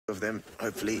of them,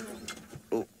 hopefully.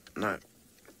 Oh, no.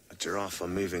 The giraffe are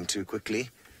moving too quickly.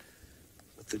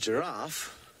 But the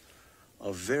giraffe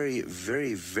are very,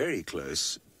 very, very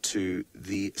close to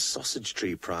the Sausage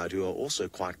Tree Pride, who are also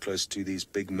quite close to these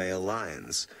big male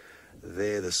lions.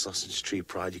 There, the Sausage Tree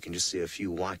Pride, you can just see a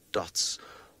few white dots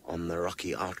on the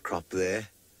rocky outcrop there.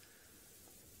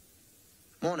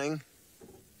 Morning.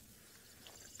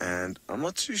 And I'm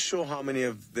not too sure how many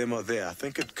of them are there. I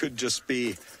think it could just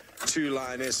be 2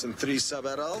 lioness and 3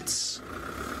 sub-adults.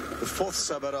 The 4th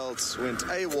sub-adult went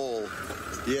AWOL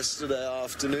yesterday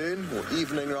afternoon, or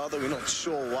evening rather. We're not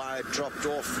sure why it dropped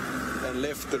off and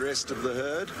left the rest of the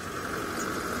herd.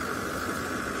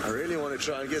 I really want to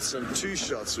try and get some 2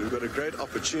 shots. We've got a great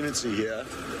opportunity here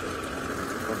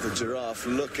of the giraffe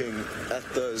looking at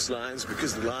those lions,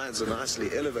 because the lions are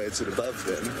nicely elevated above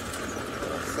them.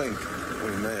 I think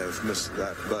we may have missed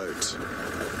that boat.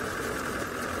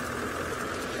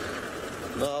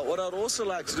 Now, what I'd also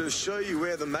like to do is show you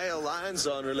where the male lions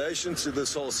are in relation to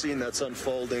this whole scene that's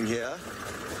unfolding here.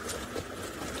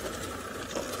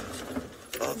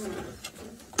 Oh,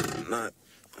 no,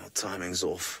 our timing's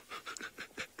off.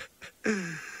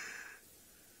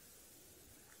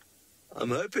 I'm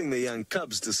hoping the young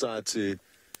cubs decide to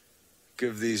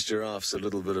give these giraffes a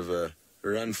little bit of a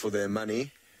run for their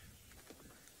money.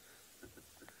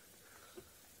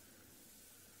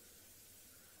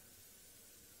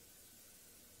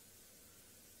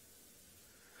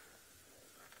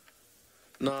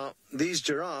 Now, these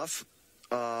giraffes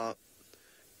are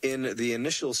in the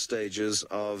initial stages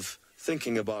of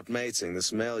thinking about mating.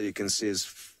 This male, you can see, is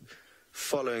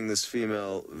following this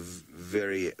female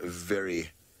very,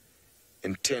 very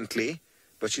intently,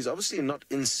 but she's obviously not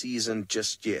in season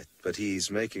just yet. But he's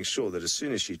making sure that as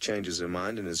soon as she changes her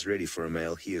mind and is ready for a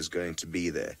male, he is going to be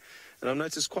there. And I've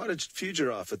noticed quite a few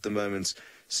giraffe at the moment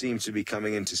seem to be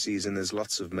coming into season. There's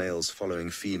lots of males following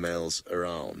females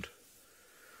around.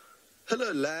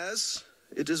 Hello, Laz.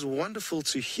 It is wonderful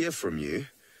to hear from you,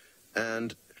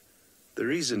 and the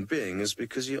reason being is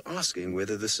because you're asking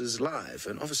whether this is live,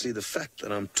 and obviously the fact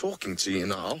that I'm talking to you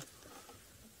now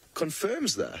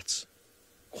confirms that.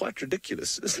 Quite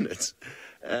ridiculous, isn't it?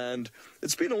 And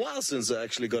it's been a while since I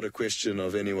actually got a question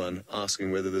of anyone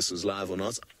asking whether this was live or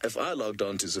not. If I logged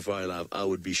on to Safari Live, I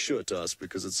would be sure to ask,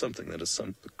 because it's something that is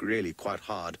really quite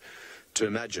hard to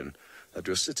imagine, that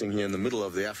we're sitting here in the middle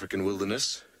of the African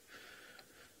wilderness,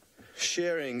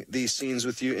 sharing these scenes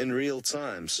with you in real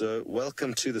time. So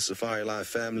welcome to the Safari Live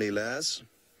family, Laz.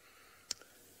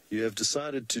 You have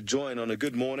decided to join on a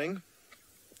good morning.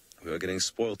 We are getting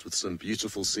spoilt with some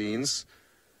beautiful scenes.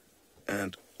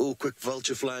 And, oh, quick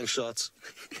vulture flying shots.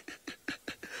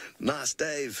 Nice,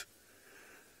 Dave.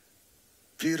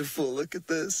 Beautiful, look at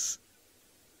this.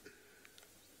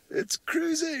 It's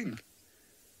cruising.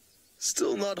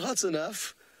 Still not hot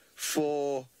enough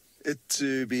for it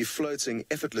to be floating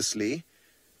effortlessly.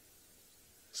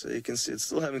 So you can see it's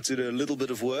still having to do a little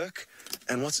bit of work.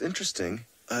 And what's interesting,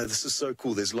 this is so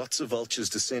cool, there's lots of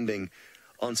vultures descending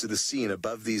onto the scene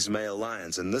above these male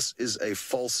lions, and this is a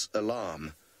false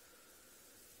alarm.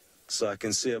 So I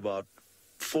can see about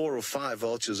 4 or 5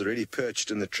 vultures already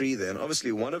perched in the tree there, and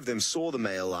obviously one of them saw the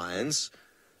male lions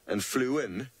and flew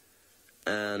in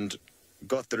and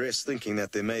got the rest thinking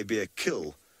that there may be a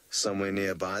kill somewhere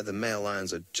nearby. The male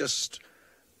lions are just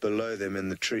below them in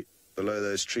the tree, below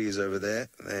those trees over there.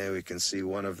 There we can see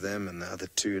one of them and the other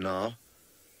 2 now.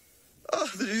 Oh,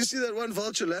 did you see that one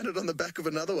vulture landed on the back of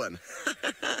another one?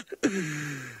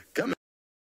 Come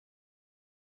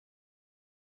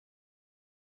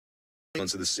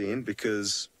onto the scene,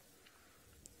 because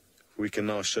we can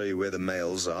now show you where the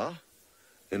males are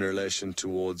in relation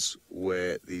towards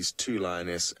where these 2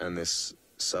 lioness and this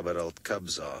sub-adult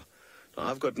cubs are. Now,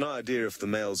 I've got no idea if the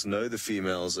males know the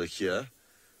females are here.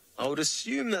 I would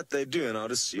assume that they do, and I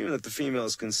would assume that the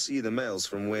females can see the males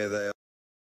from where they are.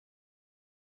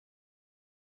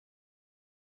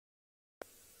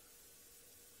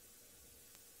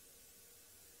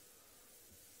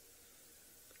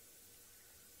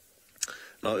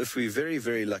 Now, if we're very,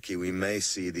 very lucky, we may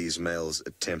see these males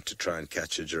attempt to try and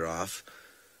catch a giraffe.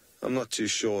 I'm not too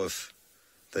sure if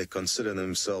they consider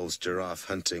themselves giraffe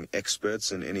hunting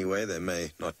experts in any way. They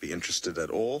may not be interested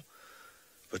at all.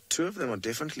 But 2 of them are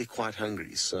definitely quite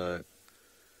hungry. So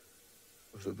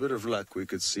with a bit of luck, we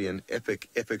could see an epic,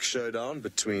 epic showdown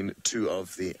between 2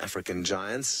 of the African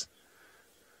giants.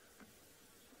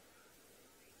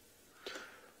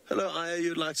 Hello, Aya.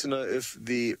 You'd like to know if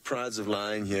the prides of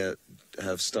lion here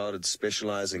have started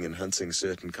specializing in hunting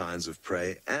certain kinds of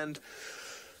prey. And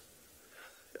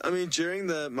I mean, during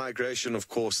the migration, of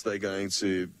course, they're going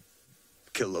to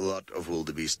kill a lot of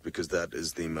wildebeest because that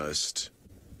is the most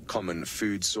common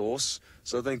food source.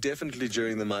 So I think definitely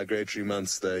during the migratory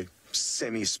months they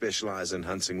semi-specialize in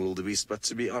hunting wildebeest. But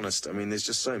to be honest, I mean, there's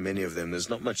just so many of them. There's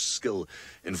not much skill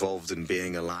involved in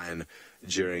being a lion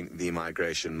during the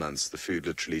migration months. The food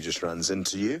literally just runs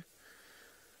into you.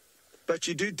 But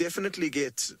you do definitely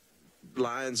get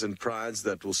lions and prides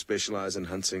that will specialize in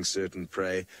hunting certain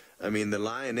prey. I mean, the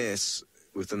lioness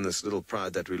within this little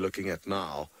pride that we're looking at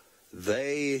now,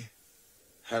 they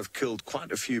have killed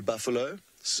quite a few buffalo.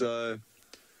 So,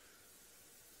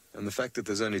 and the fact that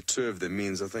there's only 2 of them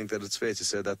means I think that it's fair to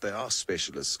say that they are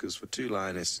specialists, because for 2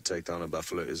 lionesses to take down a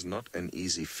buffalo is not an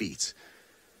easy feat.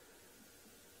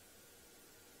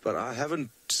 But I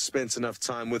haven't spent enough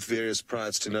time with various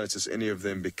prides to notice any of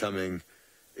them becoming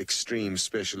extreme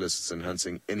specialists in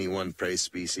hunting any one prey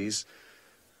species.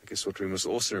 I guess what we must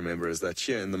also remember is that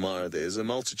here in the Mara there's a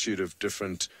multitude of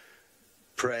different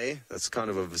prey that's kind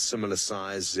of a similar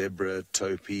size: zebra,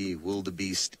 topi,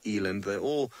 wildebeest, eland. They're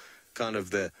all kind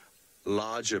of the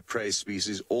larger prey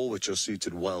species, all which are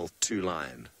suited well to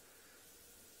lion.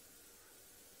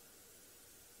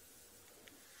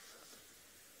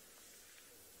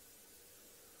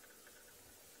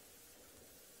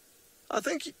 I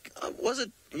think, was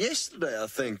it yesterday, I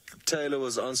think, Taylor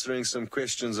was answering some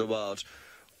questions about,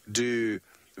 do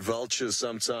vultures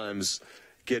sometimes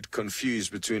get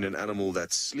confused between an animal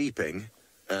that's sleeping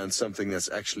and something that's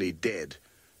actually dead?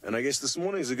 And I guess this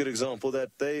morning is a good example that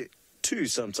they too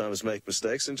sometimes make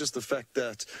mistakes, and just the fact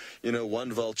that, you know,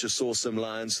 one vulture saw some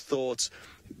lions, thought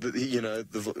that, you know,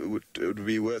 it would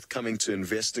be worth coming to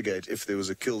investigate if there was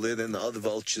a kill there, then the other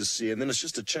vultures see, and then it's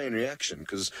just a chain reaction,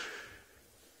 because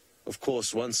of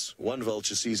course, once one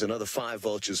vulture sees another 5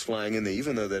 vultures flying in there,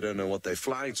 even though they don't know what they're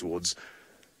flying towards,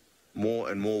 more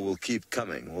and more will keep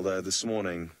coming. Although this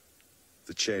morning,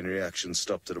 the chain reaction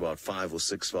stopped at about 5 or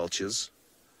 6 vultures.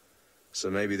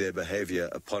 So maybe their behavior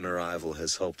upon arrival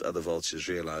has helped other vultures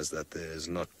realize that there's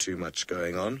not too much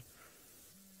going on.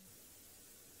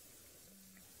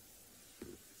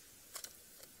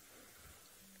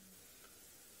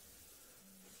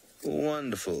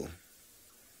 Wonderful.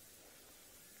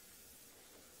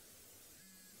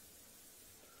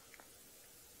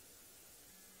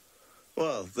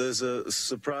 Well, there's a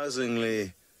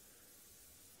surprisingly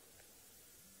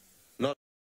not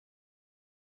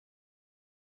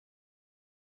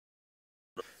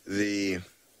the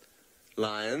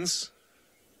lions.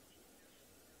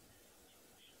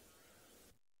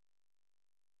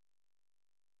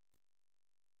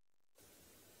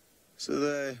 So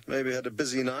they maybe had a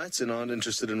busy night and aren't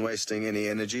interested in wasting any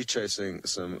energy chasing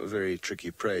some very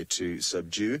tricky prey to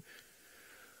subdue.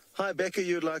 Hi, Becca,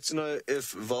 you'd like to know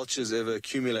if vultures ever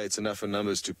accumulate enough in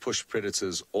numbers to push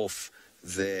predators off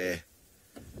their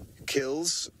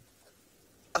kills.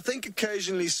 I think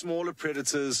occasionally smaller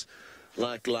predators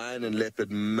like lion and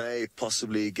leopard may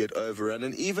possibly get overrun,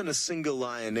 and even a single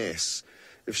lioness,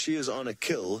 if she is on a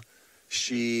kill,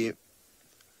 she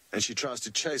tries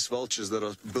to chase vultures that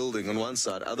are building on one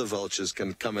side, other vultures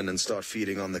can come in and start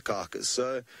feeding on the carcass.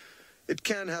 So it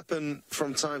can happen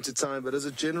from time to time, but as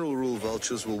a general rule,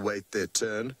 vultures will wait their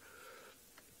turn.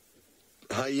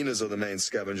 Hyenas are the main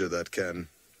scavenger that can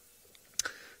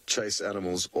chase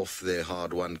animals off their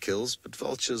hard-won kills, but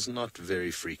vultures not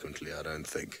very frequently, I don't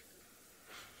think.